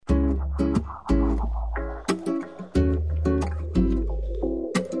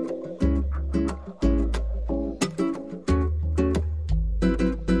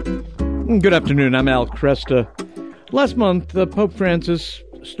Good afternoon. I'm Al Cresta. Last month, Pope Francis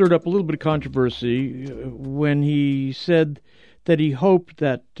stirred up a little bit of controversy when he said that he hoped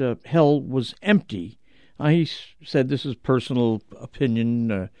that hell was empty. He said this is personal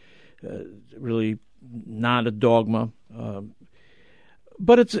opinion, really not a dogma.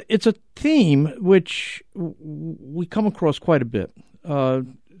 But it's a theme which we come across quite a bit. More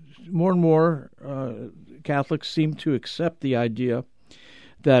and more Catholics seem to accept the idea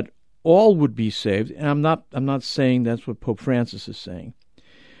that all would be saved, and I'm not saying that's what Pope Francis is saying,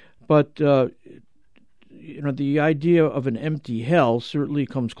 but the idea of an empty hell certainly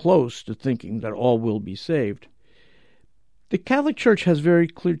comes close to thinking that all will be saved. The Catholic Church has very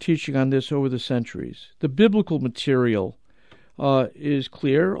clear teaching on this over the centuries. The biblical material is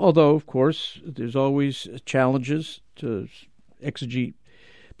clear, although, of course, there's always challenges to exegete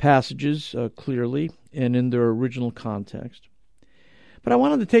passages clearly and in their original context. But I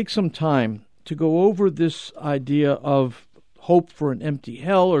wanted to take some time to go over this idea of hope for an empty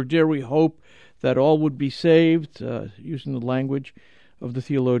hell, or dare we hope that all would be saved, using the language of the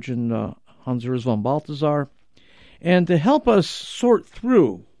theologian Hans Urs von Balthasar, and to help us sort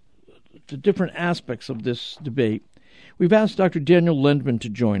through the different aspects of this debate. We've asked Dr. Daniel Lendman to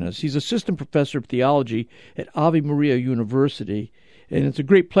join us. He's assistant professor of theology at Ave Maria University, and it's a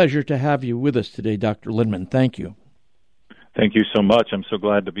great pleasure to have you with us today, Dr. Lendman. Thank you. Thank you so much. I'm so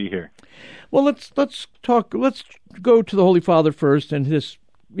glad to be here. Well, let's talk. Let's go to the Holy Father first and his,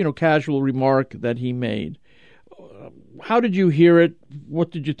 casual remark that he made. How did you hear it?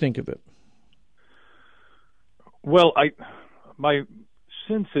 What did you think of it? Well, my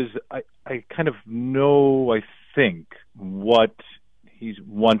sense is I kind of know, I think, what he's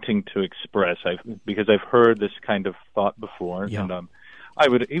wanting to express. Because I've heard this kind of thought before, yeah. And I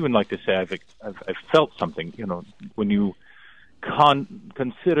would even like to say I've felt something. When you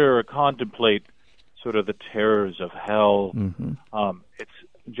consider or contemplate sort of the terrors of hell, mm-hmm. It's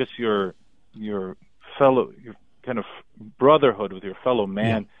just your kind of brotherhood with your fellow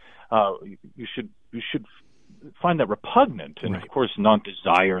man. Yeah. You should find that repugnant, and right. Of course not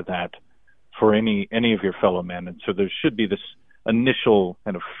desire that for any of your fellow men. And so there should be this initial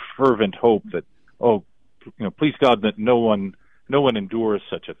kind of fervent hope that, please God that no one endures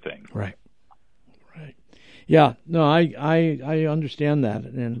such a thing. Right. Yeah, no, I understand that,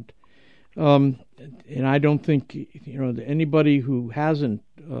 and I don't think anybody who hasn't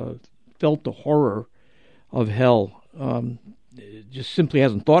felt the horror of hell just simply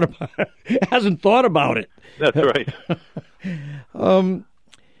hasn't thought about it. That's right.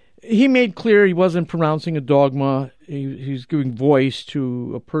 He made clear he wasn't pronouncing a dogma. He's giving voice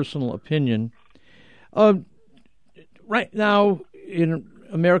to a personal opinion. Right now, in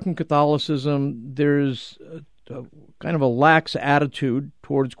American Catholicism, there's kind of a lax attitude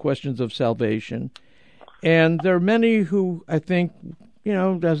towards questions of salvation. And there are many who, I think,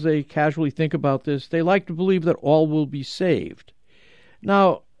 as they casually think about this, they like to believe that all will be saved.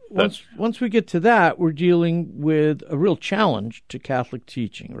 Now, once we get to that, we're dealing with a real challenge to Catholic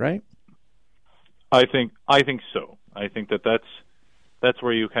teaching, right? I think so. I think that's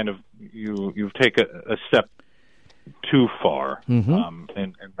where you kind of you take a step too far, mm-hmm.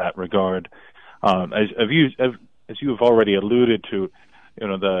 In that regard. As you have already alluded to,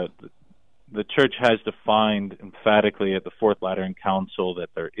 the Church has defined emphatically at the Fourth Lateran Council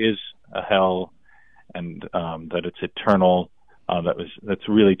that there is a hell, and that it's eternal. That's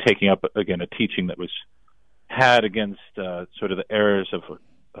really taking up again a teaching that was had against sort of the errors of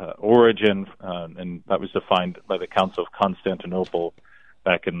Origen, and that was defined by the Council of Constantinople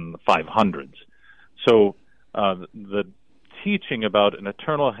back in the 500s. So the teaching about an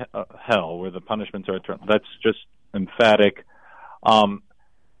eternal hell where the punishments are eternal, that's just emphatic.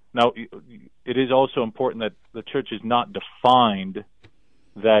 Now, it is also important that the Church is not defined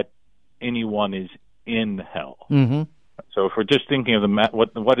that anyone is in hell. Mm-hmm. So if we're just thinking of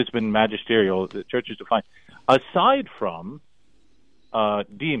what has been magisterial, the Church is defined, aside from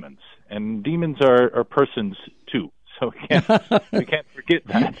demons. And demons are persons too, so we can't forget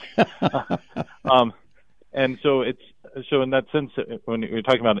that. And so in that sense, when you're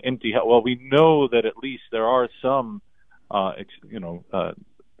talking about an empty hell, well, we know that at least there are some,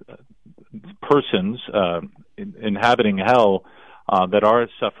 persons inhabiting hell that are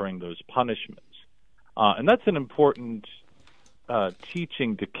suffering those punishments, and that's an important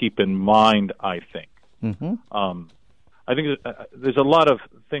teaching to keep in mind, I think. Mm-hmm. I think there's a lot of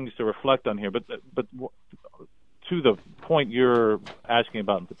things to reflect on here, but to the point you're asking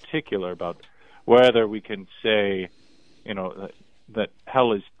about in particular, about whether we can say, that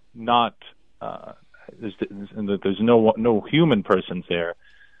hell is not, and that there's no human persons there.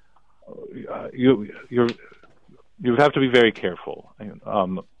 you have to be very careful.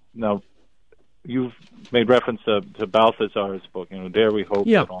 Now, you've made reference to Balthazar's book, Dare We Hope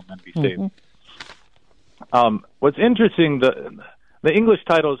That All Men Be Saved. What's interesting, the English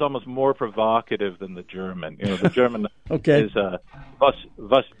title is almost more provocative than the German. The German is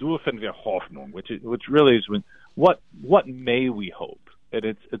was dürfen wir Hoffnung, which really is what may we hope, and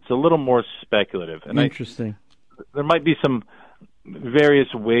it's a little more speculative. And interesting. There might be some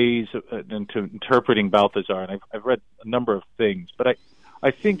various ways into interpreting Balthazar, and I've read a number of things, but I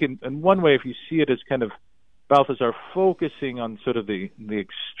think in one way, if you see it as kind of Balthazar focusing on sort of the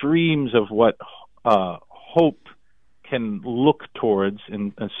extremes of what hope can look towards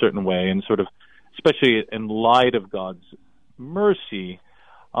in a certain way, and sort of, especially in light of God's mercy,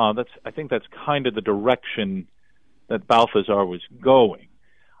 I think that's kind of the direction that Balthazar was going.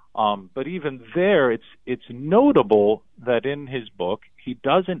 But even there, it's notable that in his book he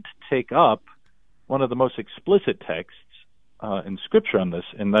doesn't take up one of the most explicit texts in Scripture on this,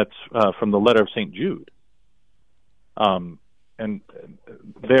 and that's from the letter of St. Jude. And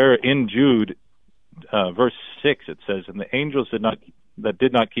there in Jude, verse 6, it says, "And the angels that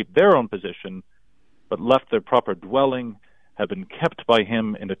did not keep their own position, but left their proper dwelling, have been kept by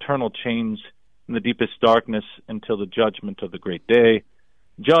him in eternal chains in the deepest darkness until the judgment of the great day,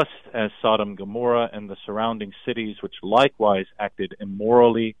 just as Sodom and Gomorrah and the surrounding cities, which likewise acted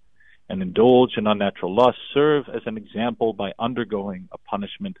immorally and indulged in unnatural lusts, serve as an example by undergoing a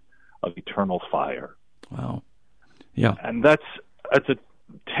punishment of eternal fire." Wow. Yeah. And that's a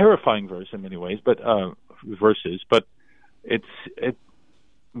terrifying verse in many ways, but it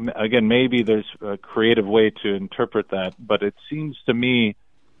again, maybe there's a creative way to interpret that, but it seems to me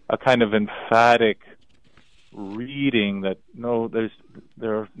a kind of emphatic reading that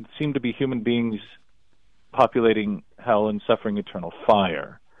there seem to be human beings populating hell and suffering eternal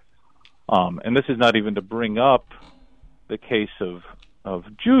fire. And this is not even to bring up the case of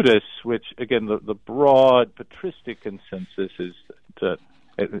Judas, which again the broad patristic consensus is that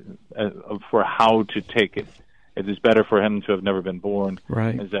for how to take it. It is better for him to have never been born,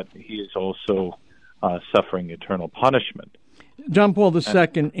 right, is that he is also suffering eternal punishment. John Paul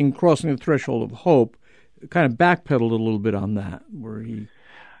II, in Crossing the Threshold of Hope, kind of backpedaled a little bit on that, where he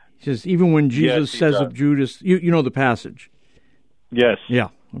says, even when Jesus says of Judas, you know the passage. Yes. Yeah.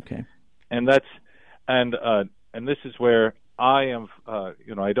 Okay. And and this is where I am. I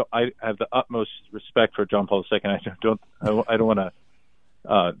have the utmost respect for John Paul II. I don't want to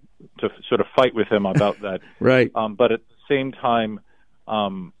sort of fight with him about that. Right. But at the same time,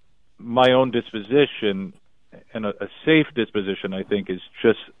 my own disposition, and a safe disposition, I think, is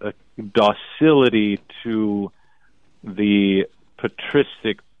just a docility to the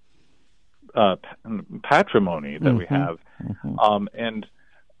patristic patrimony that we have. Mm-hmm. And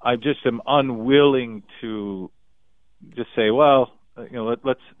I just am unwilling to just say, well,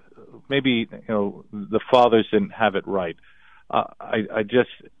 let's maybe, the fathers didn't have it right. That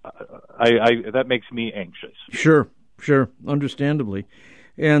makes me anxious. Sure, understandably.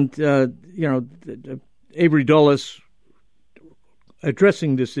 And, Avery Dulles,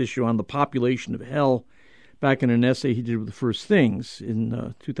 addressing this issue on the population of hell back in an essay he did with the First Things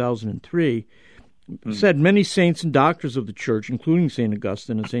in 2003, said many saints and doctors of the Church, including St.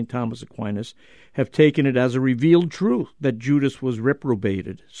 Augustine and St. Thomas Aquinas, have taken it as a revealed truth that Judas was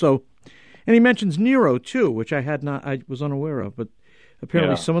reprobated. So, and he mentions Nero, too, which I was unaware of, but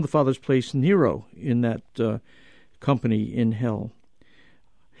apparently some of the fathers placed Nero in that company in hell.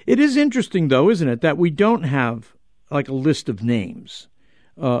 It is interesting, though, isn't it, that we don't have like a list of names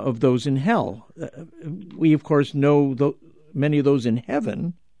of those in hell. We, of course, know many of those in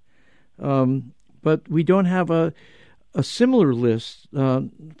heaven, but we don't have a similar list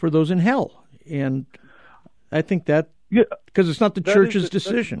for those in hell. And I think that, because it's not the Church's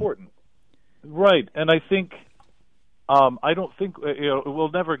decision. That's important. Right, and I think, I don't think,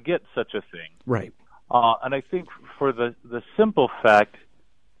 we'll never get such a thing. Right. And I think for the simple fact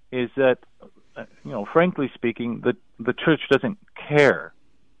is that, frankly speaking, the Church doesn't care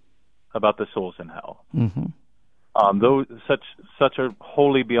about the souls in hell. Mm-hmm. Those such are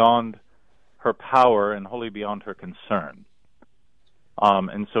wholly beyond her power and wholly beyond her concern.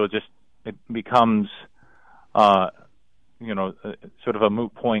 And so it becomes, sort of a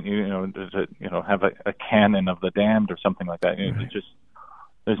moot point, to have a canon of the damned or something like that. Right. It's just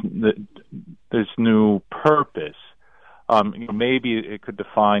there's no purpose. Maybe it could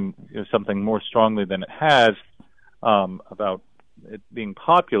define something more strongly than it has about it being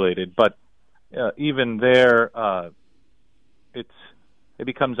populated, but even there, it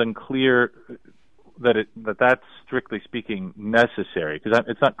becomes unclear that's strictly speaking necessary, because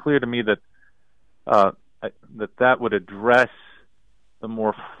it's not clear to me that would address the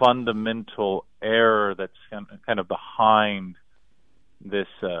more fundamental error that's kind of behind this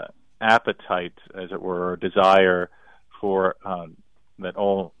appetite, as it were, or desire for that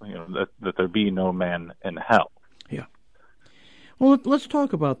there be no man in hell. Yeah. Well, let's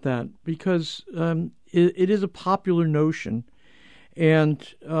talk about that, because it is a popular notion, and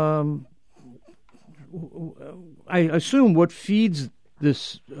I assume what feeds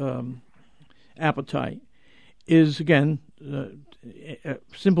this appetite is, again, a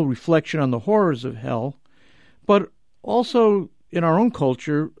simple reflection on the horrors of hell, but also in our own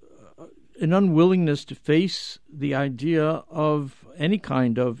culture, an unwillingness to face the idea of any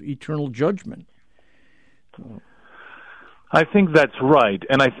kind of eternal judgment. I think that's right,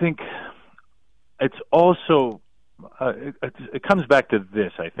 and I think it's also it comes back to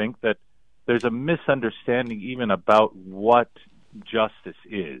this. I think that there's a misunderstanding even about what justice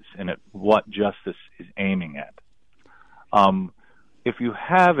is and what justice is aiming at. If you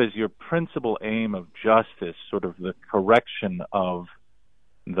have as your principal aim of justice sort of the correction of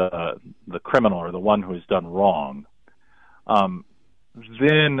the criminal or the one who has done wrong,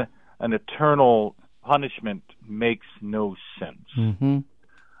 then an eternal punishment makes no sense. Mm-hmm.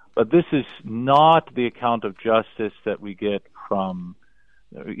 But this is not the account of justice that we get from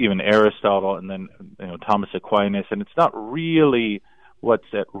even Aristotle and then Thomas Aquinas, and it's not really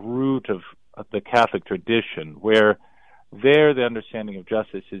what's at root of the Catholic tradition, where there the understanding of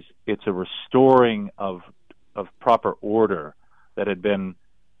justice is it's a restoring of proper order that had been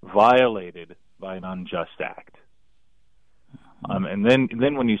violated by an unjust act. And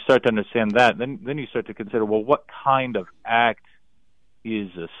then when you start to understand that, then you start to consider, well, what kind of act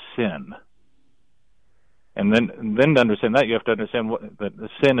is a sin? And then to understand that, you have to understand that the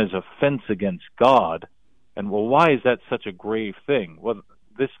sin is offense against God. And, well, why is that such a grave thing? Well,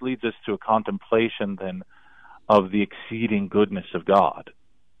 this leads us to a contemplation then of the exceeding goodness of God.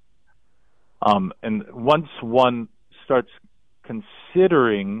 And once one starts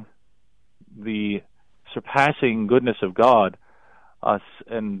considering the surpassing goodness of God,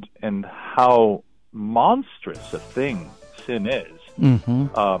 and how monstrous a thing sin is,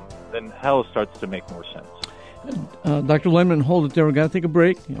 then hell starts to make more sense. Dr. Lendman, hold it there. We're going to take a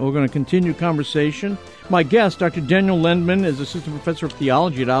break. We're going to continue conversation. My guest, Dr. Daniel Lendman, is Assistant Professor of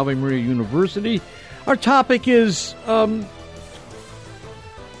Theology at Ave Maria University. Our topic is, a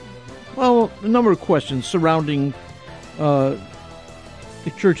number of questions surrounding the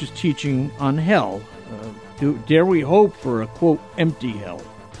Church's teaching on hell. Dare we hope for a, quote, empty hell?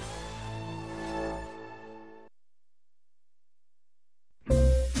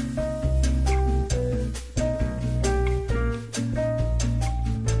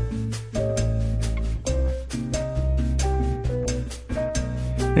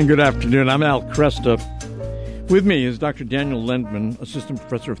 And good afternoon. I'm Al Cresta. With me is Dr. Daniel Lendman, Assistant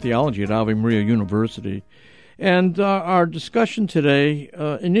Professor of Theology at Ave Maria University. And our discussion today,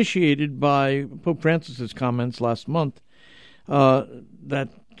 initiated by Pope Francis's comments last month, that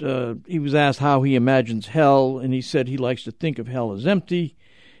he was asked how he imagines hell, and he said he likes to think of hell as empty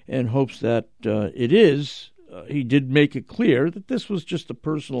and hopes that it is. He did make it clear that this was just a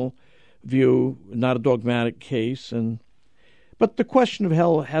personal view, not a dogmatic case. But the question of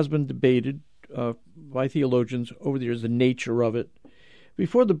hell has been debated by theologians over the years, the nature of it.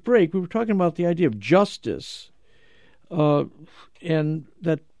 Before the break, we were talking about the idea of justice, and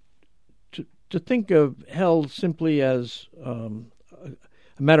that to think of hell simply as a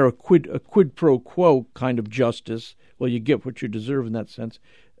matter of a quid pro quo kind of justice, well, you get what you deserve in that sense,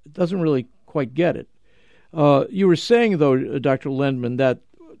 it doesn't really quite get it. You were saying, though, Dr. Lendman, that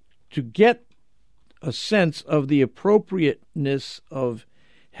to get a sense of the appropriateness of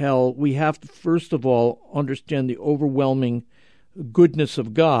hell, we have to, first of all, understand the overwhelming goodness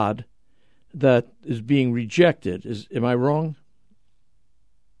of God that is being rejected. Am I wrong?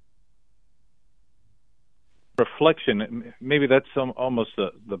 Reflection, maybe that's almost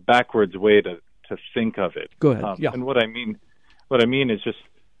the backwards way to think of it. Go ahead. Yeah. And what I mean is just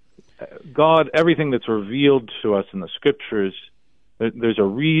God, everything that's revealed to us in the Scriptures, there's a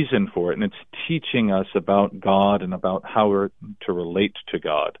reason for it, and it's teaching us about God and about how we're to relate to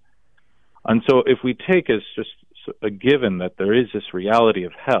God. And so if we take as just a given that there is this reality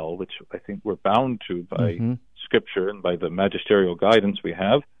of hell, which I think we're bound to by Scripture and by the magisterial guidance we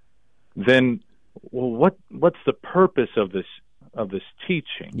have, then, well, what's the purpose of this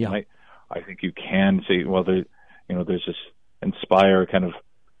teaching? Yeah. I think you can say, well, there's this inspire kind of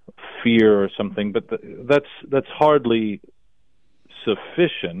fear or something, but that's hardly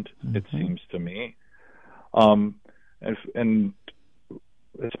sufficient, it seems to me. And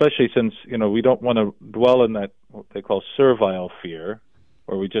especially since we don't want to dwell in that what they call servile fear,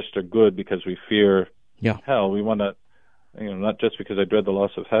 where we just are good because we fear hell. We want to, not just because I dread the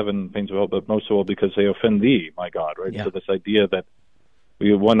loss of heaven, pains of hell, but most of all because they offend thee, my God. Right. Yeah. So this idea that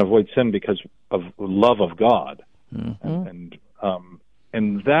we want to avoid sin because of love of God, and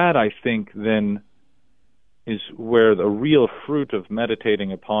that I think then is where the real fruit of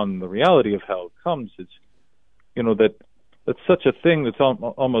meditating upon the reality of hell comes. It's that's such a thing that's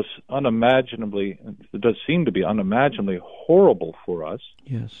almost unimaginably, it does seem to be unimaginably horrible for us.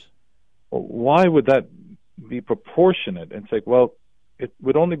 Yes. Why would that be proportionate? And it's like, well, it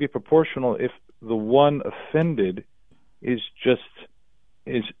would only be proportional if the one offended is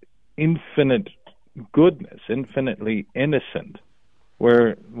infinite goodness, infinitely innocent,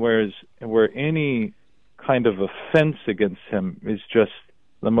 whereas any kind of offense against him is just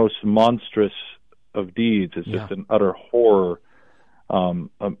the most monstrous of deeds. It's just an utter horror on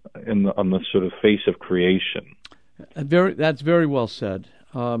the sort of face of creation. That's very well said.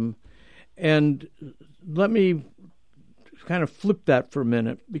 And let me kind of flip that for a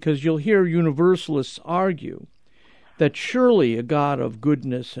minute, because you'll hear universalists argue that surely a God of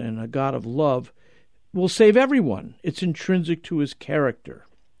goodness and a God of love will save everyone. It's intrinsic to his character.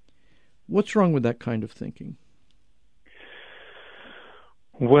 What's wrong with that kind of thinking?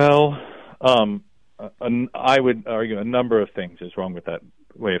 Well, I would argue a number of things is wrong with that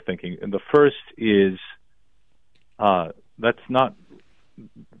way of thinking. And the first is it's not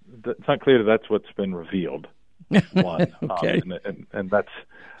clear that that's what's been revealed. One, okay. And that's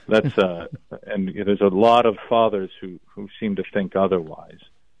and there's a lot of fathers who seem to think otherwise.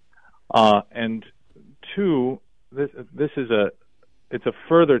 And two, this is it's a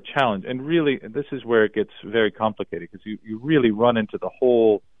further challenge, and really this is where it gets very complicated, because you really run into the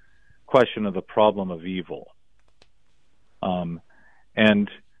whole question of the problem of evil. And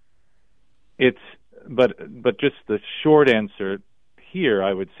but just the short answer here,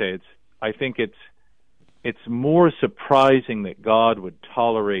 I would say I think it's more surprising that God would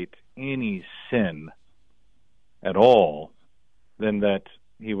tolerate any sin at all than that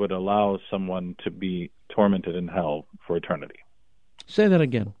he would allow someone to be tormented in hell for eternity. Say that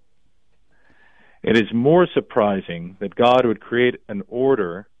again. It is more surprising that God would create an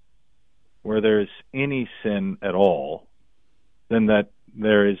order where there's any sin at all than that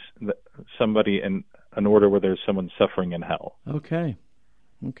there is somebody in an order where there's someone suffering in hell. Okay.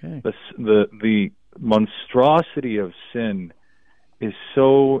 The monstrosity of sin is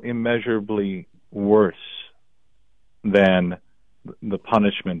so immeasurably worse than the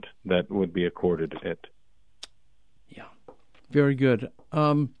punishment that would be accorded it. Yeah, very good.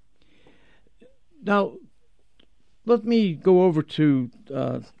 Now, let me go over to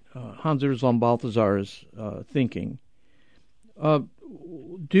Hans Urs von Balthasar's thinking.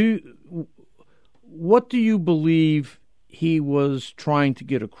 What do you believe he was trying to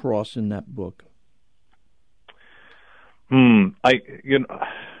get across in that book? I'm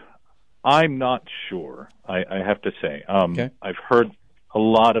not sure. I have to say. Okay. I've heard a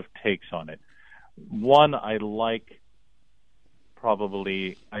lot of takes on it. One I like.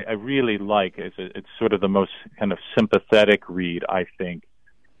 Probably, I really like. It's sort of the most kind of sympathetic read, I think.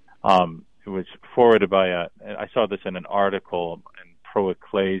 It was forwarded by I saw this in an article in Pro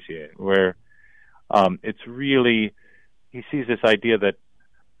Ecclesia, where it's really, he sees this idea that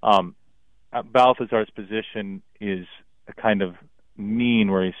Balthasar's position is a kind of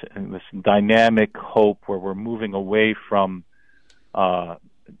mean, where he's in this dynamic hope where we're moving away from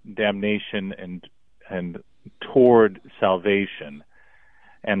damnation and toward salvation.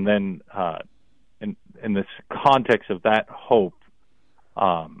 And then in this context of that hope,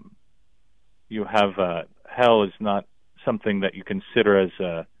 you have hell is not something that you consider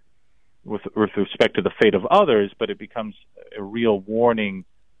as with respect to the fate of others, but it becomes a real warning,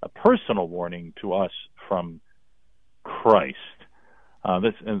 a personal warning to us from Christ.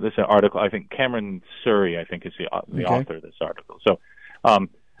 This article, I think Cameron Surrey, I think, is the author of this article. So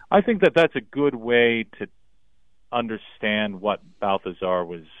I think that's a good way to understand what Balthasar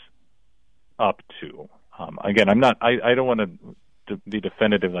was up to. Again, I don't want to be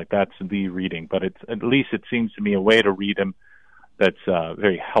definitive like that's the reading, but it's at least it seems to me a way to read him that's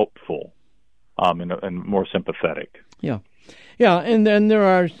very helpful and more sympathetic. Yeah, and then there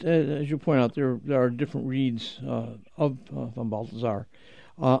are, as you point out, there are different reads of von Balthasar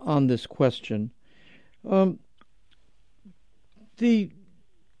on this question. The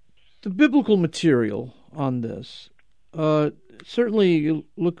biblical material on this, certainly you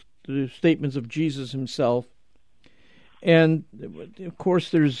look at the statements of Jesus himself, and of course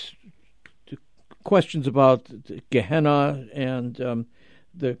there's questions about Gehenna and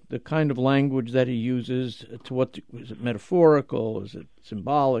the kind of language that he uses. To what is it metaphorical? Is it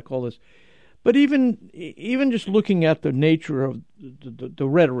symbolic? All this. But even just looking at the nature of the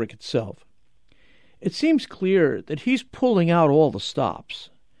rhetoric itself, it seems clear that he's pulling out all the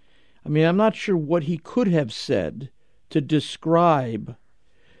stops. I mean, I'm not sure what he could have said to describe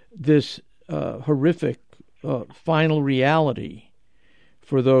this horrific final reality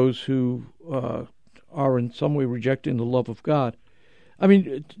for those who are in some way rejecting the love of God. I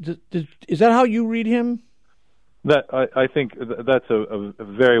mean, is that how you read him? That I think that's a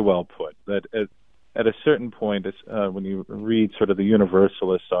very well put. That at a certain point, when you read sort of the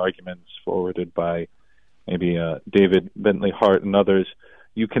universalist arguments forwarded by maybe David Bentley Hart and others,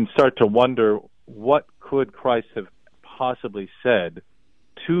 you can start to wonder what could Christ have possibly said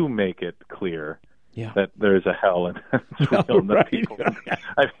to make it clear that there is a hell and it's real and that people.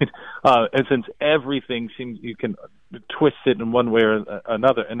 I mean, and since everything seems you can twist it in one way or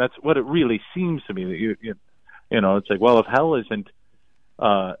another, and that's what it really seems to me that you know, it's like, well, if hell isn't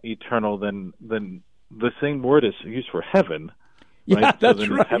eternal, then the same word is used for heaven. Right? Yeah, that's so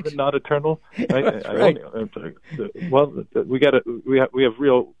then right. Is heaven not eternal? Right? That's right. Well, we have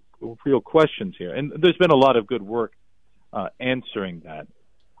real questions here, and there's been a lot of good work answering that,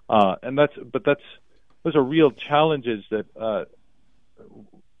 and those are real challenges that,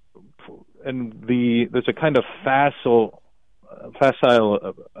 there's a kind of facile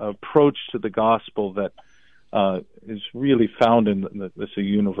approach to the gospel that is really found in this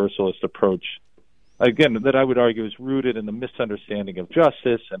universalist approach. Again, that I would argue is rooted in the misunderstanding of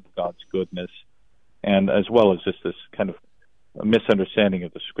justice and God's goodness, and as well as just this kind of a misunderstanding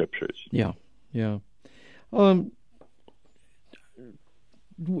of the scriptures. Yeah.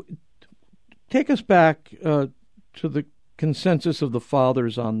 Take us back to the consensus of the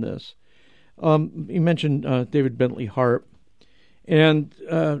fathers on this. You mentioned David Bentley Hart and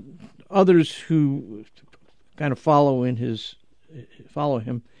others who kind of follow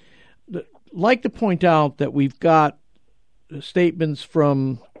him. Like to point out that we've got statements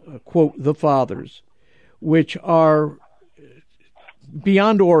from, quote, the fathers, which are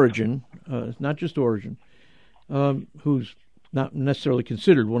beyond Origen, not just Origen, who's not necessarily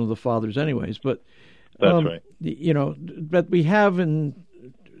considered one of the fathers anyways, but that's right. You know, but we have in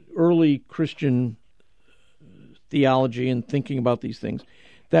early Christian theology and thinking about these things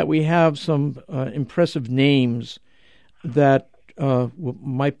that we have some impressive names that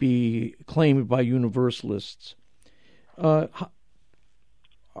might be claimed by universalists. Do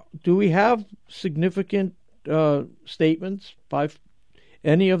we have significant statements by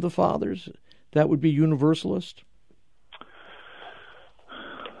any of the fathers that would be universalist?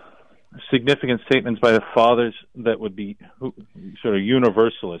 Significant statements by the fathers that would be sort of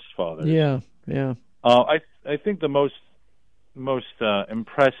universalist fathers. Yeah. I think the most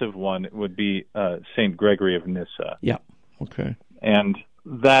impressive one would be Saint Gregory of Nyssa. Yeah. Okay. And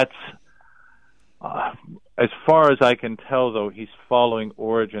that's, as far as I can tell, though, he's following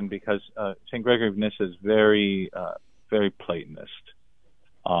Origen because St. Gregory of Nyssa is very Platonist.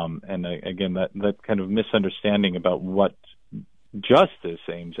 And again, that kind of misunderstanding about what justice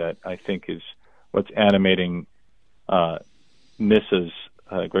aims at, I think, is what's animating Gregory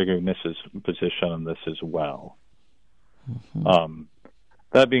of Nyssa's position on this as well. Mm-hmm.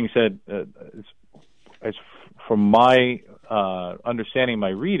 That being said, as from my understanding, my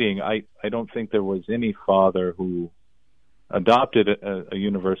reading, I don't think there was any father who adopted a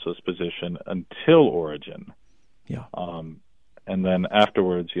universalist position until Origen. Yeah. And then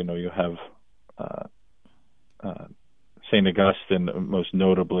afterwards, you have Saint Augustine most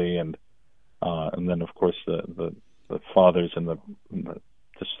notably, and then of course the fathers and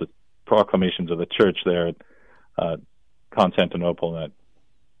just the proclamations of the church there at Constantinople and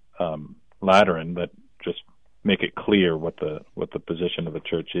at Lateran that just make it clear what the position of the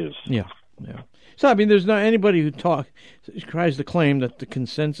church is. Yeah. So I mean, there's not anybody who tries to claim that the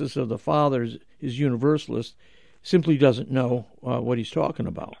consensus of the fathers is universalist simply doesn't know what he's talking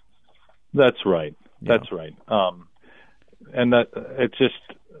about. That's right. Yeah. That's right. And that it's just,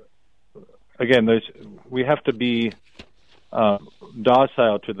 again, we have to be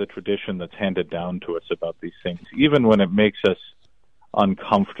docile to the tradition that's handed down to us about these things, even when it makes us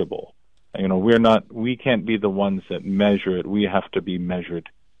uncomfortable. We can't be the ones that measure it. We have to be measured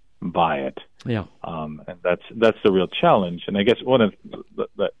by it. Yeah. And that's the real challenge. And I guess one of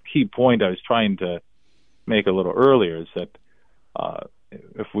the key point I was trying to make a little earlier is that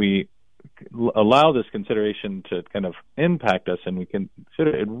if we allow this consideration to kind of impact us, and we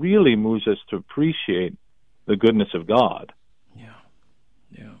consider it really moves us to appreciate the goodness of God.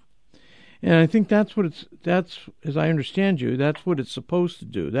 Yeah. And I think that's as I understand you, that's what it's supposed to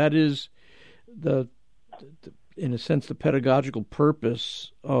do. That is in a sense, the pedagogical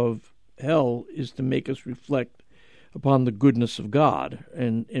purpose of hell is to make us reflect upon the goodness of God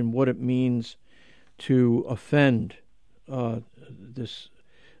and what it means to offend this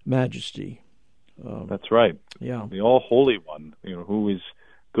majesty. That's right. Yeah. The all holy one, who is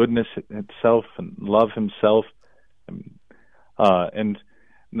goodness itself and love himself. And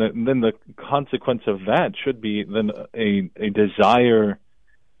then the consequence of that should be then a desire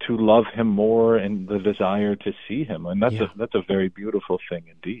to love him more and the desire to see him. And that's a very beautiful thing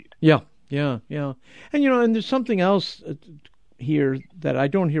indeed. Yeah. And, and there's something else here that I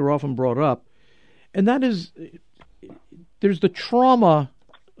don't hear often brought up, and that is there's the trauma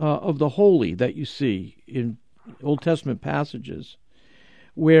of the holy that you see in Old Testament passages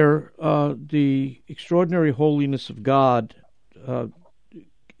where the extraordinary holiness of God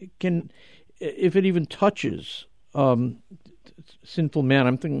can, if it even touches sinful man.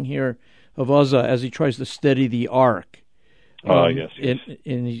 I'm thinking here of Uzzah as he tries to steady the ark. Yes.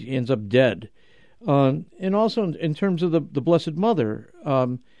 And he ends up dead. And also in terms of the Blessed Mother,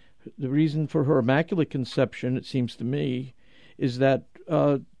 the reason for her immaculate conception, it seems to me, is that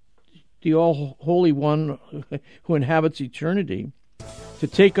the All-Holy One who inhabits eternity, to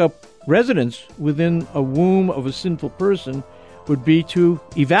take up residence within a womb of a sinful person would be to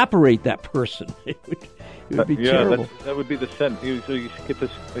evaporate that person. It would be terrible. That would be the sense. So you get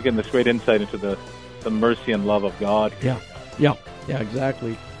this great insight into the mercy and love of God. Yeah,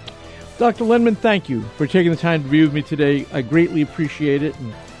 exactly. Dr. Lendman, thank you for taking the time to be with me today. I greatly appreciate it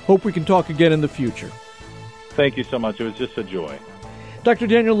and hope we can talk again in the future. Thank you so much. It was just a joy. Dr.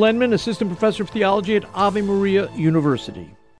 Daniel Lendman, Assistant Professor of Theology at Ave Maria University.